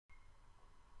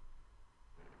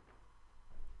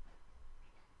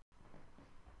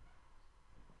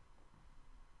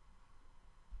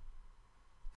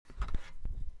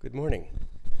Good morning.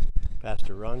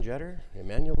 Pastor Ron Jetter,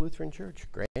 Immanuel Lutheran Church,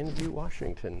 Grandview,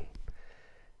 Washington.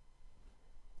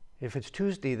 If it's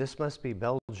Tuesday, this must be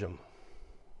Belgium.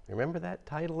 Remember that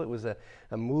title? It was a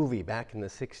movie back in the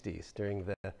 60s during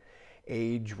the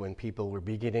age when people were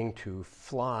beginning to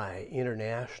fly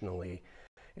internationally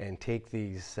and take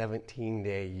these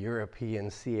 17-day European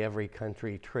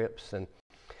see-every-country trips. And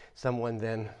someone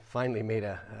then finally made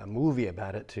a movie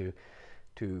about it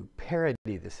to parody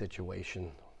the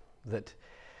situation. That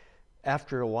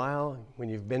after a while, when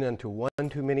you've been into one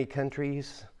too many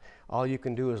countries, all you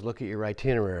can do is look at your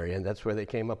itinerary, and that's where they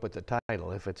came up with the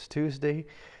title. If it's Tuesday,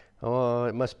 oh,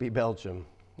 it must be Belgium.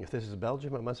 If this is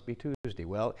Belgium, it must be Tuesday.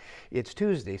 Well, it's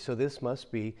Tuesday, so this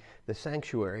must be the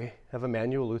sanctuary of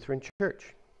Immanuel Lutheran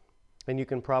Church. And you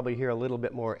can probably hear a little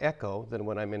bit more echo than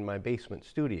when I'm in my basement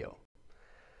studio.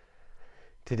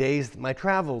 Today's my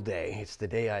travel day. It's the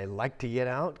day I like to get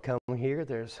out, come here.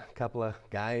 There's a couple of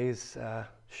guys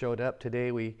showed up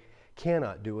today. We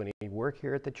cannot do any work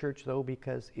here at the church, though,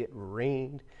 because it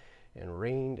rained and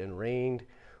rained and rained.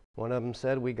 One of them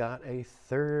said we got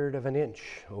 1/3 of an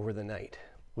inch over the night,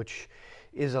 which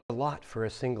is a lot for a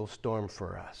single storm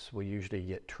for us. We usually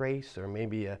get trace or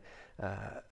maybe a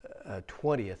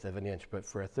 1/20th of an inch, but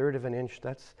for 1/3 of an inch,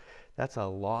 that's a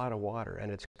lot of water,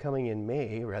 and it's coming in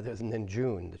May rather than in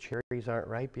June. The cherries aren't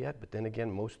ripe yet, but then again,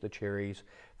 most of the cherries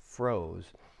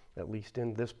froze, at least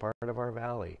in this part of our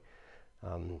valley.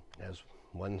 As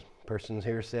one person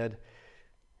here said,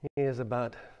 he has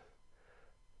about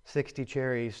 60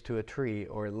 cherries to a tree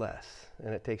or less,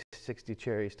 and it takes 60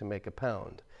 cherries to make a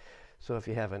pound. So if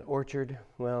you have an orchard,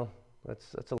 well,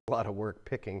 that's a lot of work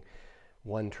picking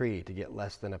one tree to get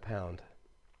less than a pound.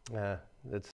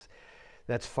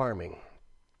 That's farming.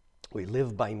 We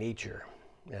live by nature,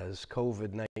 as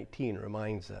COVID-19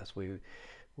 reminds us.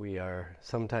 We are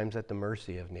sometimes at the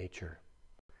mercy of nature.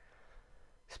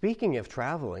 Speaking of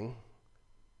traveling,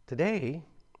 today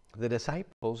the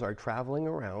disciples are traveling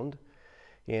around,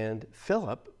 and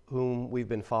Philip, whom we've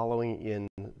been following in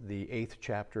the 8th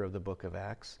chapter of the book of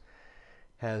Acts,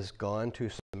 has gone to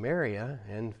Samaria,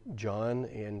 and John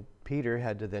and Peter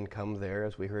had to then come there,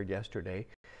 as we heard yesterday.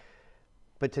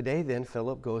 But today then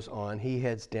Philip goes on. He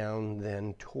heads down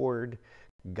then toward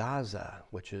Gaza,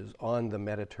 which is on the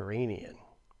Mediterranean.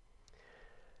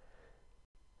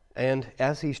 And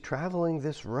as he's traveling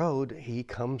this road, he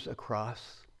comes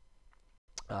across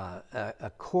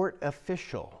a court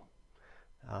official.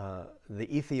 The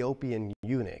Ethiopian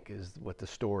eunuch is what the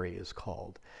story is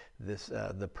called.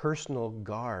 The personal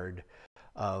guard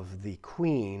of the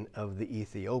queen of the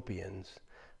Ethiopians,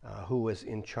 who was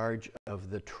in charge of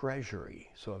the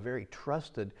treasury. So a very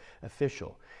trusted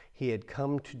official. He had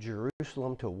come to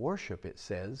Jerusalem to worship, it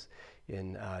says,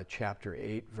 in chapter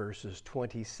 8, verses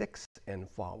 26 and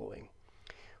following.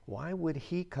 Why would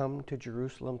he come to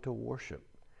Jerusalem to worship?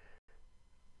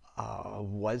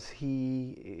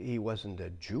 He wasn't a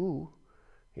Jew.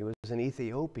 He was an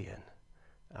Ethiopian.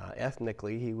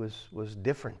 Ethnically, he was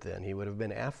different then. He would have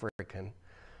been African,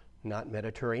 not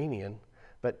Mediterranean.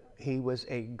 But he was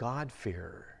a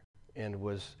God-fearer and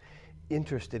was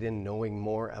interested in knowing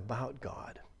more about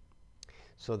God.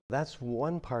 So that's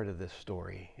one part of this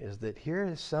story, is that here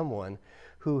is someone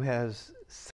who has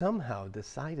somehow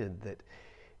decided that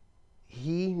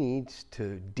he needs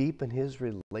to deepen his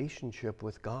relationship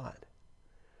with God.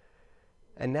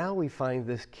 And now we find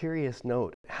this curious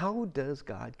note. How does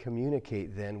God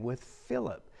communicate then with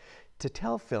Philip to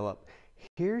tell Philip,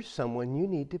 here's someone you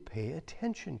need to pay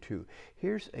attention to.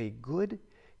 Here's a good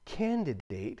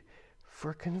candidate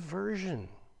for conversion.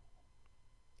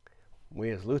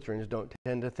 We as Lutherans don't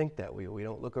tend to think that way. We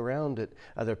don't look around at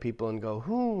other people and go,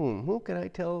 who can I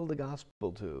tell the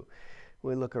gospel to?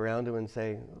 We look around them and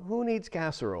say, who needs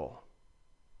casserole?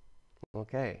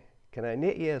 Okay. Can I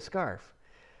knit you a scarf?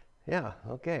 Yeah,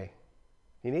 okay.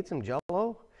 You need some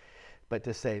Jell-O? But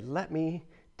to say, let me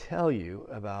tell you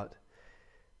about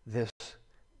this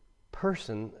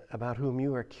person about whom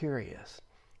you are curious.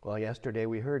 Well, yesterday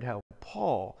we heard how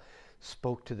Paul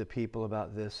spoke to the people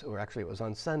about this, or actually it was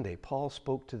on Sunday. Paul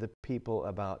spoke to the people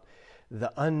about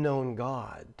the unknown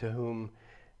God to whom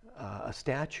a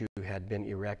statue had been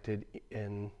erected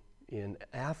in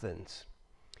Athens.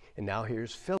 And now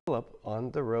here's Philip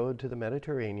on the road to the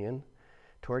Mediterranean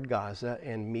toward Gaza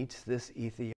and meets this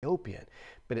Ethiopian.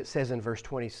 But it says in verse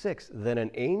 26, then an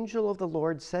angel of the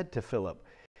Lord said to Philip,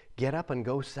 get up and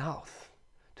go south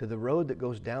to the road that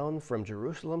goes down from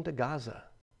Jerusalem to Gaza.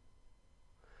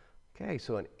 Okay,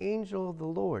 so an angel of the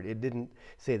Lord. It didn't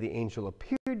say the angel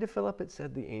appeared to Philip. It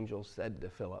said the angel said to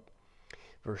Philip.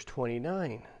 Verse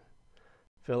 29,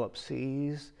 Philip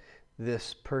sees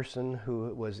this person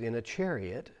who was in a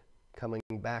chariot coming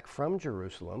back from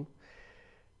Jerusalem.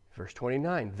 Verse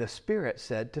 29, the Spirit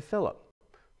said to Philip,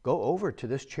 go over to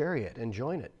this chariot and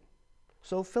join it.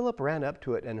 So Philip ran up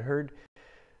to it and heard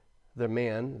the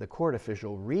man, the court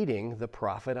official, reading the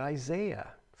prophet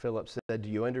Isaiah. Philip said, do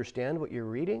you understand what you're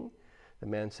reading? The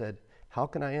man said, how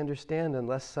can I understand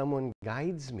unless someone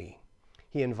guides me?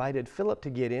 He invited Philip to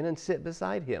get in and sit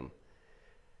beside him.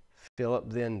 Philip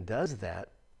then does that.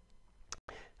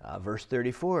 Verse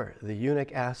 34, the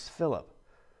eunuch asks Philip,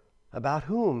 about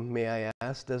whom, may I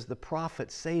ask, does the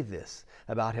prophet say this?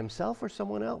 About himself or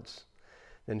someone else?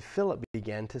 Then Philip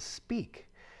began to speak.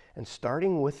 And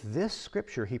starting with this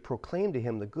scripture, he proclaimed to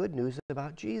him the good news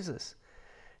about Jesus.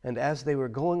 And as they were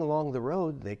going along the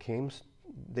road, they came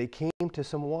to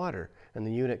some water. And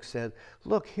the eunuch said,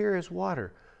 look, here is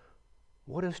water.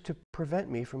 What is to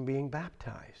prevent me from being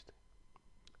baptized?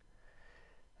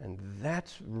 And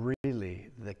that's really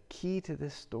the key to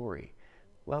this story.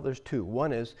 Well, there's two.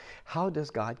 One is, how does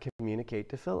God communicate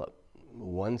to Philip?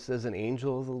 One says an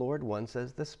angel of the Lord, one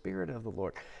says the Spirit of the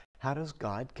Lord. How does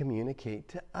God communicate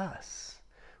to us?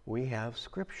 We have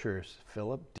scriptures.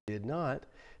 Philip did not.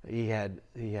 He had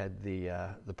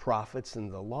the prophets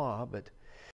and the law, but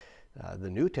the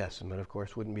New Testament, of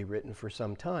course, wouldn't be written for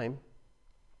some time.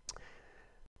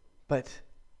 But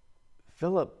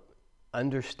Philip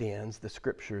understands the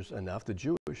scriptures enough, the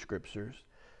Jewish scriptures,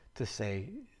 to say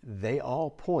they all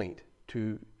point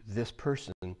to this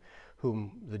person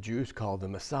whom the Jews call the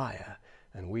Messiah,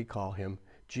 and we call him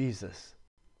Jesus,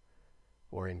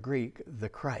 or in Greek, the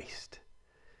Christ.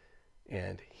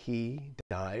 And he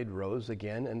died, rose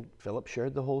again, and Philip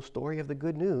shared the whole story of the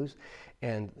good news.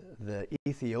 And the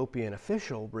Ethiopian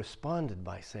official responded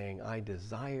by saying, I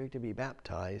desire to be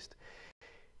baptized.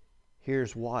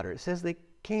 Here's water. It says they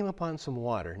came upon some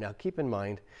water. Now keep in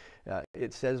mind,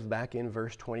 it says back in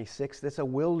verse 26, that's a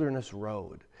wilderness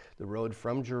road. The road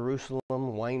from Jerusalem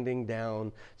winding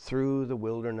down through the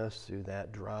wilderness, through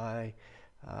that dry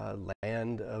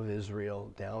land of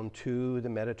Israel, down to the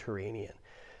Mediterranean.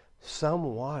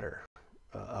 Some water,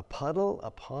 a puddle, a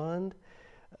pond,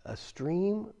 a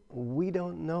stream, we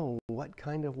don't know what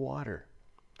kind of water.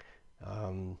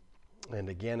 And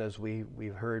again, as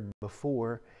we've heard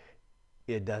before,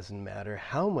 it doesn't matter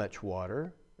how much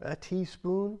water, a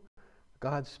teaspoon,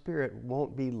 God's Spirit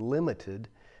won't be limited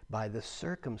by the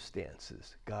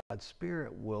circumstances. God's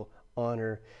Spirit will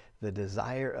honor the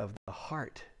desire of the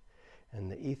heart. And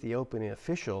the Ethiopian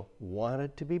official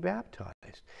wanted to be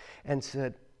baptized and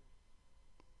said,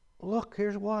 look,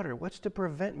 here's water. What's to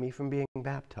prevent me from being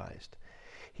baptized?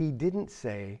 He didn't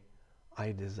say,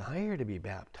 I desire to be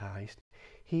baptized.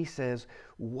 He says,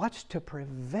 what's to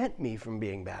prevent me from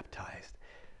being baptized?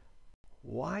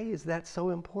 Why is that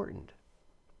so important?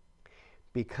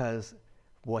 Because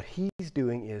what he's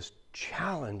doing is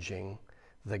challenging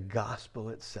the gospel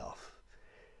itself.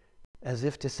 As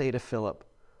if to say to Philip,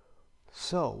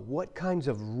 so what kinds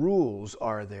of rules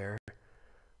are there?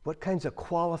 What kinds of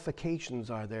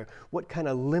qualifications are there? What kind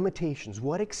of limitations?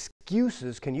 What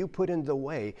excuses can you put in the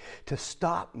way to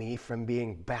stop me from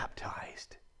being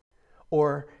baptized?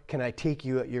 Or can I take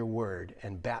you at your word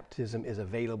and baptism is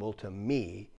available to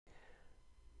me,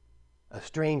 a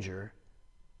stranger,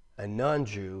 a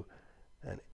non-Jew,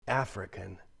 an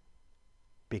African,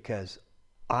 because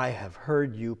I have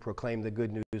heard you proclaim the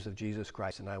good news of Jesus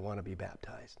Christ and I want to be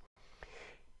baptized.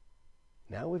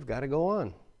 Now we've got to go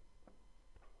on.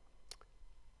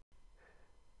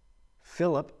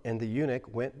 Philip and the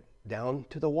eunuch went down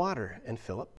to the water and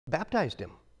Philip baptized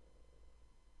him.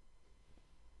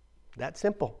 That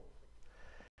simple.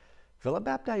 Philip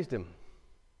baptized him.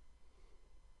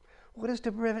 What is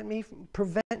to prevent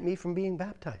me from being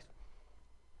baptized?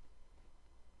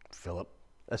 Philip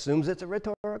assumes it's a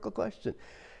rhetorical question.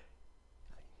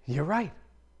 You're right.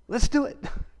 Let's do it.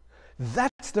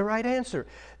 That's the right answer.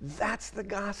 That's the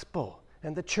gospel.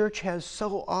 And the church has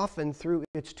so often, through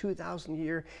its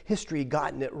 2,000-year history,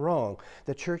 gotten it wrong.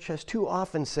 The church has too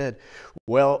often said,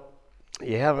 well,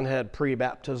 you haven't had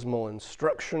pre-baptismal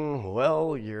instruction.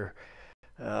 Well, you're,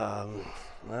 I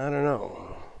don't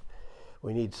know.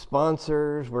 We need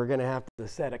sponsors. We're going to have to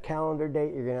set a calendar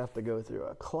date. You're going to have to go through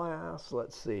a class.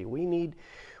 Let's see. We need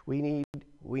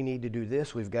to do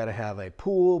this. We've got to have a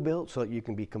pool built so that you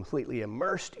can be completely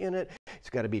immersed in it. It's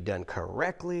got to be done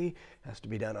correctly. It has to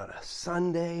be done on a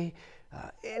Sunday.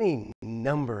 Any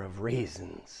number of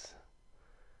reasons.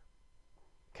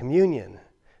 Communion,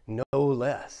 no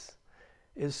less,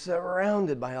 is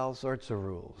surrounded by all sorts of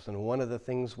rules. And one of the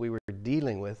things we were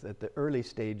dealing with at the early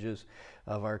stages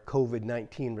of our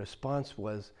COVID-19 response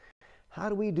was, how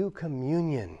do we do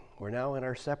communion? We're now in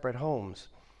our separate homes.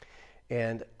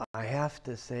 And I have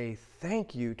to say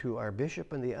thank you to our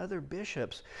bishop and the other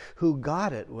bishops who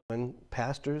got it when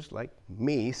pastors like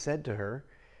me said to her,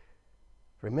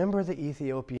 remember the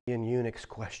Ethiopian eunuch's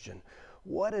question,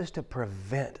 what is to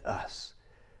prevent us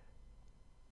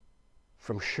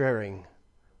from sharing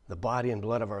the body and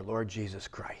blood of our Lord Jesus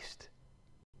Christ?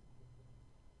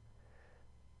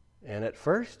 And at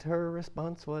first her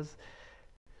response was,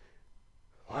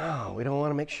 wow, we don't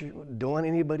want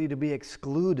anybody to be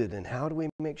excluded, and how do we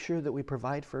make sure that we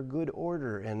provide for good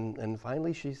order? And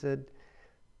finally she said,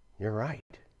 you're right.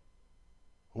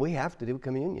 We have to do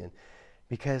communion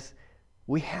because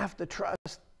we have to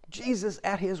trust Jesus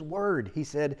at his word. He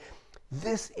said,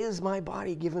 this is my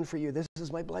body given for you. This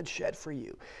is my blood shed for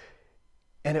you.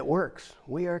 And it works.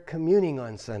 We are communing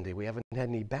on Sunday. We haven't had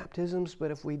any baptisms,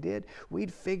 but if we did,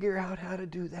 we'd figure out how to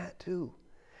do that too.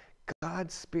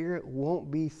 God's Spirit won't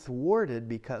be thwarted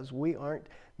because we aren't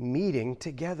meeting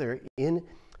together in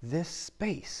this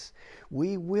space.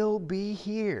 We will be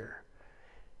here.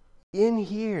 In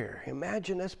here.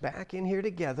 Imagine us back in here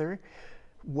together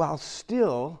while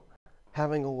still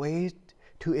having a way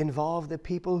to involve the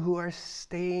people who are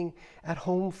staying at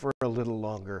home for a little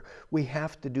longer. We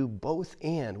have to do both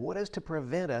and. What is to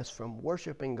prevent us from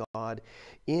worshiping God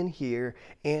in here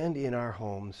and in our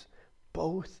homes?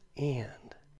 Both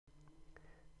and.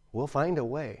 We'll find a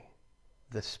way.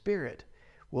 The Spirit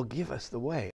will give us the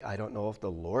way. I don't know if the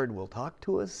Lord will talk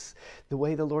to us the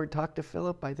way the Lord talked to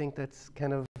Philip. I think that's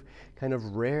kind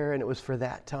of rare, and it was for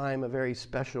that time, a very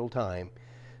special time.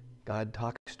 God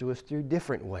talks to us through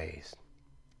different ways.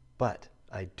 But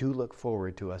I do look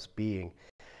forward to us being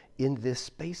in this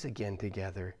space again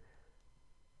together.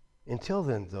 Until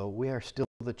then, though, we are still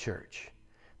the church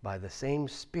by the same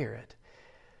Spirit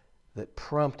that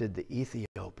prompted the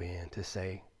Ethiopian to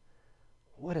say,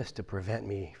 what is to prevent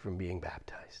me from being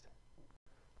baptized?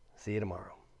 See you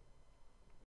tomorrow.